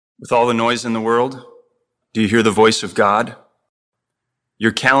With all the noise in the world, do you hear the voice of God?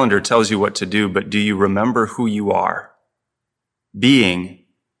 Your calendar tells you what to do, but do you remember who you are? Being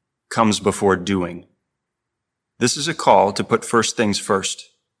comes before doing. This is a call to put first things first.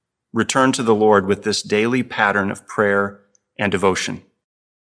 Return to the Lord with this daily pattern of prayer and devotion.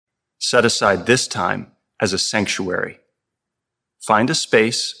 Set aside this time as a sanctuary. Find a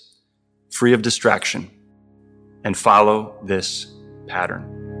space free of distraction and follow this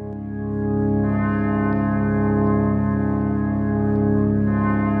pattern.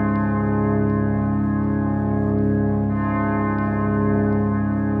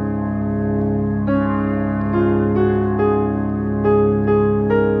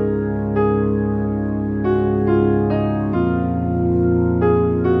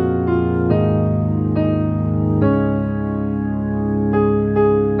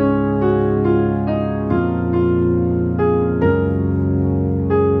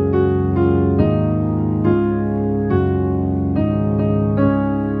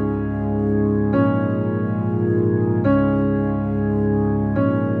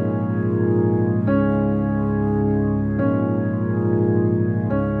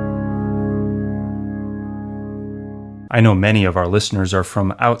 I know many of our listeners are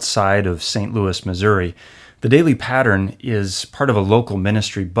from outside of St. Louis, Missouri. The Daily Pattern is part of a local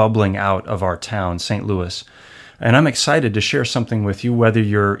ministry bubbling out of our town, St. Louis. And I'm excited to share something with you, whether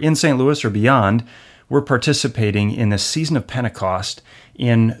you're in St. Louis or beyond. We're participating in this season of Pentecost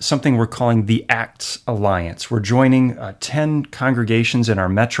in something we're calling the Acts Alliance. We're joining 10 congregations in our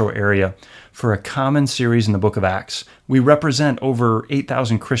metro area for a common series in the book of Acts. We represent over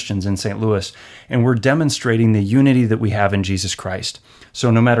 8,000 Christians in St. Louis, and we're demonstrating the unity that we have in Jesus Christ.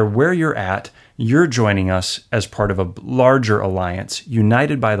 So no matter where you're at, you're joining us as part of a larger alliance,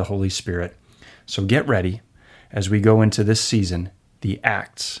 united by the Holy Spirit. So get ready as we go into this season, the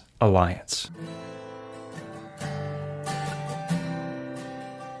Acts Alliance.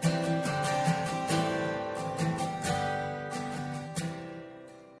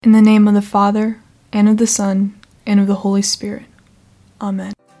 In the name of the Father, and of the Son, and of the Holy Spirit.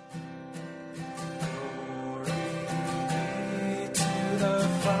 Amen.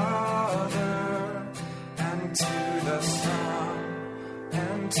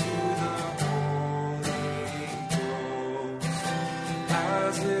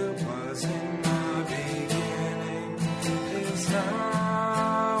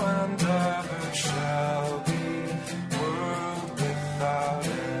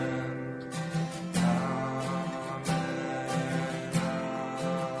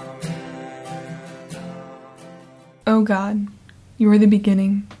 O God, you are the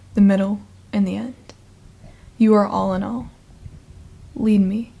beginning, the middle, and the end. You are all in all. Lead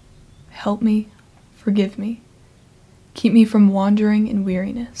me, help me, forgive me. Keep me from wandering in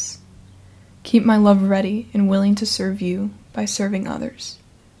weariness. Keep my love ready and willing to serve you by serving others.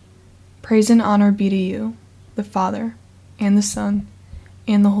 Praise and honor be to you, the Father, and the Son,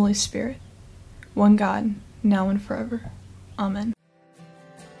 and the Holy Spirit, one God, now and forever. Amen.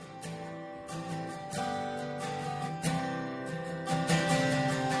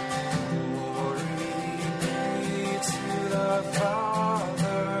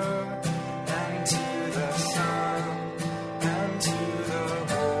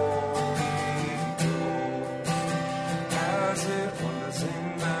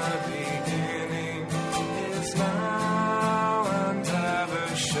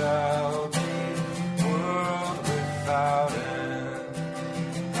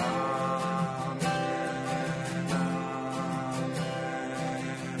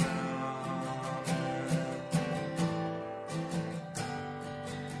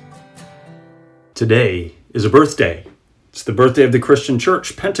 Today is a birthday. It's the birthday of the Christian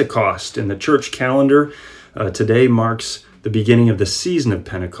church, Pentecost. In the church calendar, today marks the beginning of the season of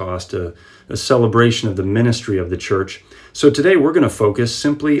Pentecost, a celebration of the ministry of the church. So today we're going to focus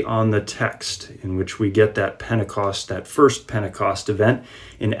simply on the text in which we get that Pentecost, that first Pentecost event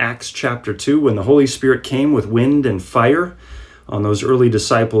in Acts chapter 2, when the Holy Spirit came with wind and fire on those early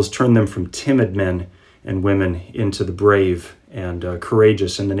disciples, turned them from timid men and women into the brave and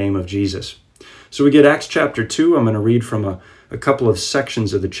courageous in the name of Jesus. So we get Acts chapter 2. I'm going to read from a couple of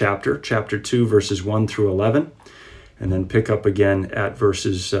sections of the chapter 2, verses 1 through 11, and then pick up again at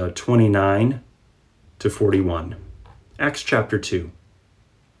verses 29 to 41. Acts chapter 2.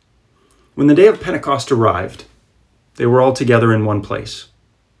 When the day of Pentecost arrived, they were all together in one place.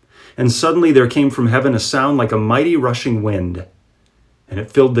 And suddenly there came from heaven a sound like a mighty rushing wind, and it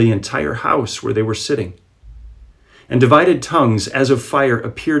filled the entire house where they were sitting. And divided tongues as of fire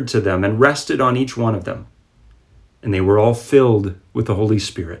appeared to them and rested on each one of them. And they were all filled with the Holy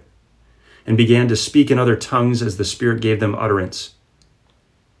Spirit, and began to speak in other tongues as the Spirit gave them utterance.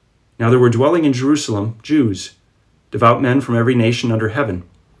 Now there were dwelling in Jerusalem Jews, devout men from every nation under heaven.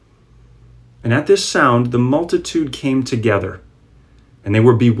 And at this sound the multitude came together, and they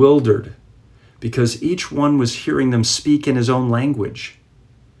were bewildered, because each one was hearing them speak in his own language.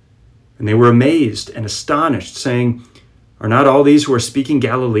 And they were amazed and astonished, saying, "Are not all these who are speaking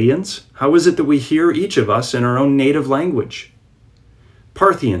Galileans? How is it that we hear each of us in our own native language?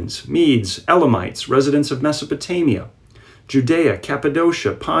 Parthians, Medes, Elamites, residents of Mesopotamia, Judea,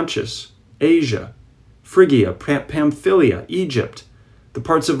 Cappadocia, Pontus, Asia, Phrygia, Pamphylia, Egypt, the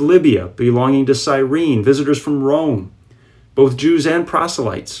parts of Libya belonging to Cyrene, visitors from Rome, both Jews and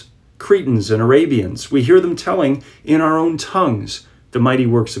proselytes, Cretans and Arabians, we hear them telling in our own tongues the mighty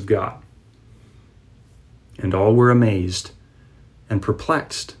works of God." And all were amazed and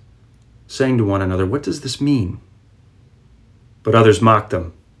perplexed, saying to one another, "What does this mean?" But others mocked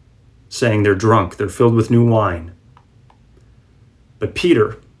them, saying, "They're drunk, they're filled with new wine." But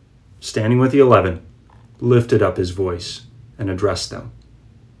Peter, standing with the 11, lifted up his voice and addressed them.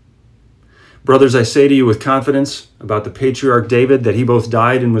 "Brothers, I say to you with confidence about the patriarch David that he both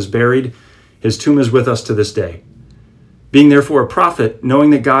died and was buried. His tomb is with us to this day. Being therefore a prophet,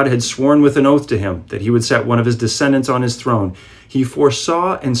 knowing that God had sworn with an oath to him that he would set one of his descendants on his throne, he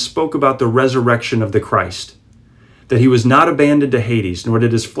foresaw and spoke about the resurrection of the Christ, that he was not abandoned to Hades, nor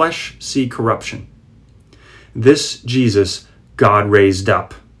did his flesh see corruption. This Jesus God raised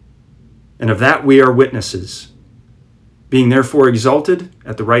up, and of that we are witnesses. Being therefore exalted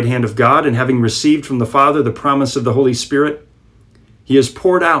at the right hand of God, and having received from the Father the promise of the Holy Spirit, he has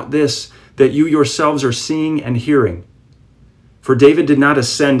poured out this that you yourselves are seeing and hearing. For David did not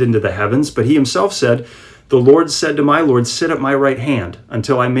ascend into the heavens, but he himself said, 'The Lord said to my Lord, sit at my right hand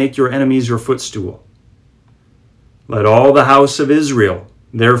until I make your enemies your footstool.' Let all the house of Israel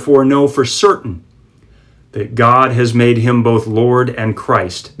therefore know for certain that God has made him both Lord and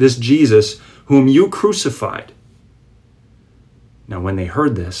Christ, this Jesus whom you crucified." Now when they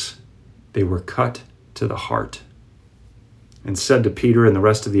heard this, they were cut to the heart, and said to Peter and the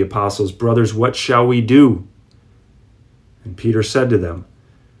rest of the apostles, "Brothers, what shall we do?" And Peter said to them,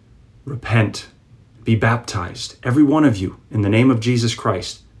 "Repent, be baptized, every one of you, in the name of Jesus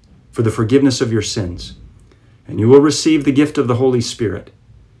Christ, for the forgiveness of your sins, and you will receive the gift of the Holy Spirit.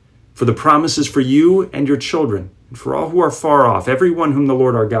 For the promise is for you and your children, and for all who are far off, everyone whom the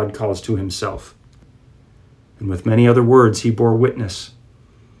Lord our God calls to himself." And with many other words he bore witness,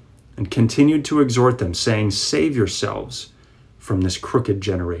 and continued to exhort them, saying, "Save yourselves from this crooked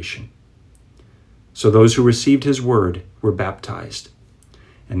generation." So those who received his word were baptized,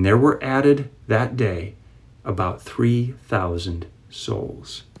 and there were added that day about 3,000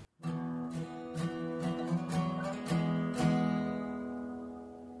 souls.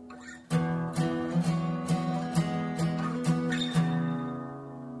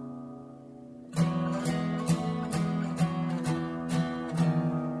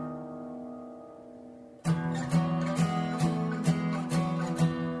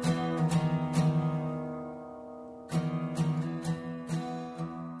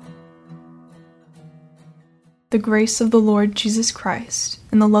 The grace of the Lord Jesus Christ,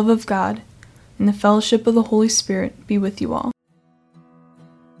 and the love of God, and the fellowship of the Holy Spirit be with you all.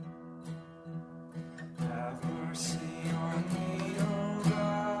 Have mercy on me, O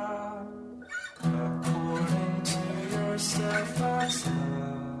God, according to your steadfast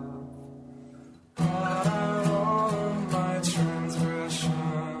love. Blot out all of my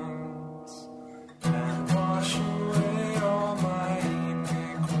transgressions, and wash away all my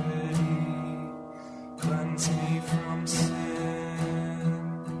iniquity. Cleanse me from sin.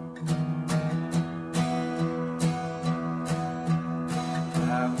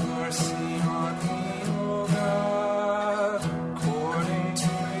 Have mercy on me, O God, according to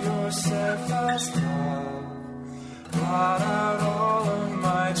your steadfast love. Blot out all of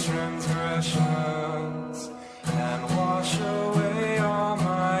my transgressions, and wash away